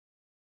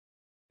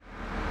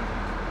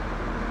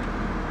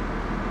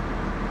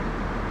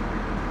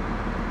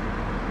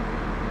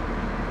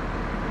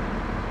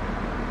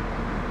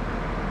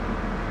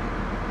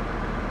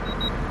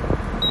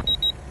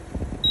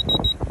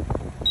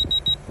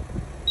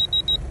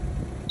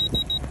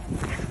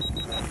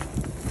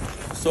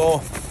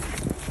So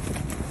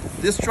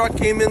this truck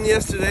came in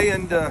yesterday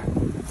and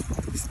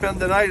spent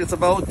the night. It's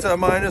about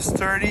minus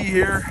 30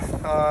 here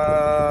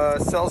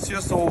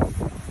Celsius, so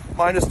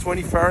minus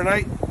 20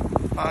 Fahrenheit.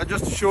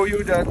 Just to show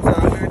you that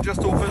we just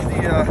opened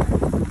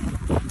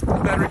the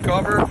battery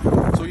cover,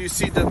 so you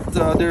see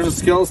that there's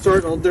a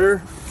SkelStart out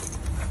there.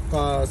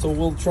 So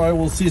we'll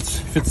see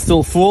if it's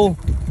still full.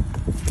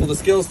 So the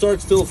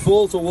SkelStart's still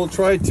full, so we'll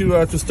try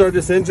to start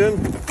this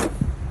engine.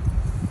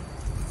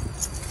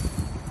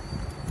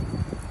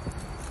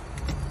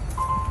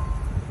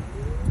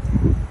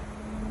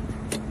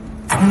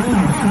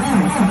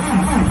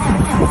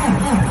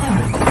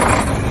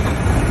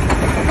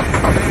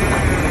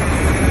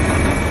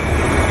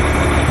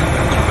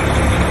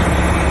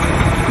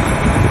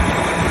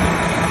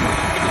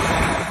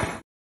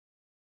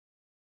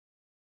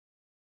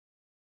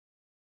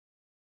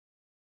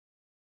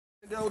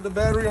 Out the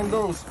battery on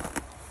those.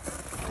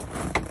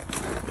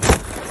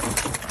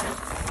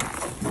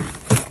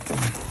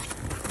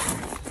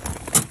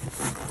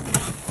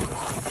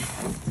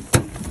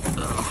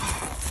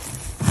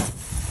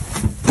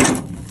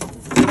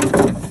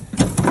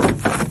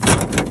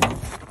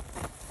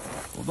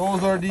 Well,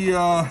 those are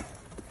the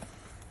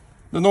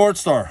North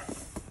Star.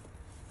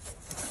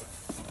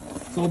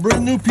 So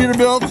brand new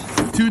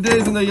Peterbilt, 2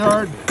 days in the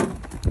yard.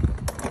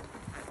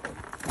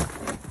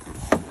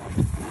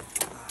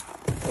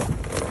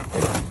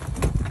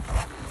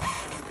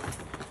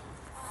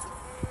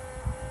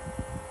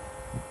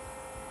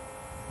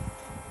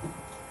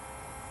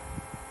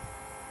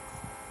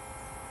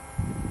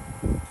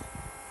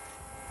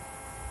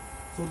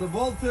 So the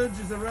voltage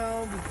is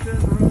around, it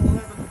says around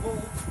 11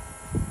 volts,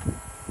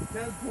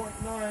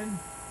 10.9.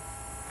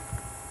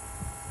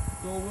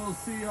 So we'll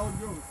see how it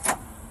goes.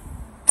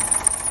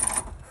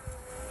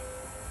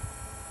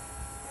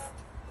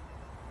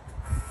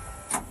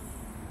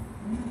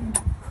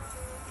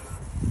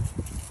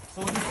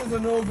 So this is a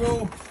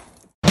no-go.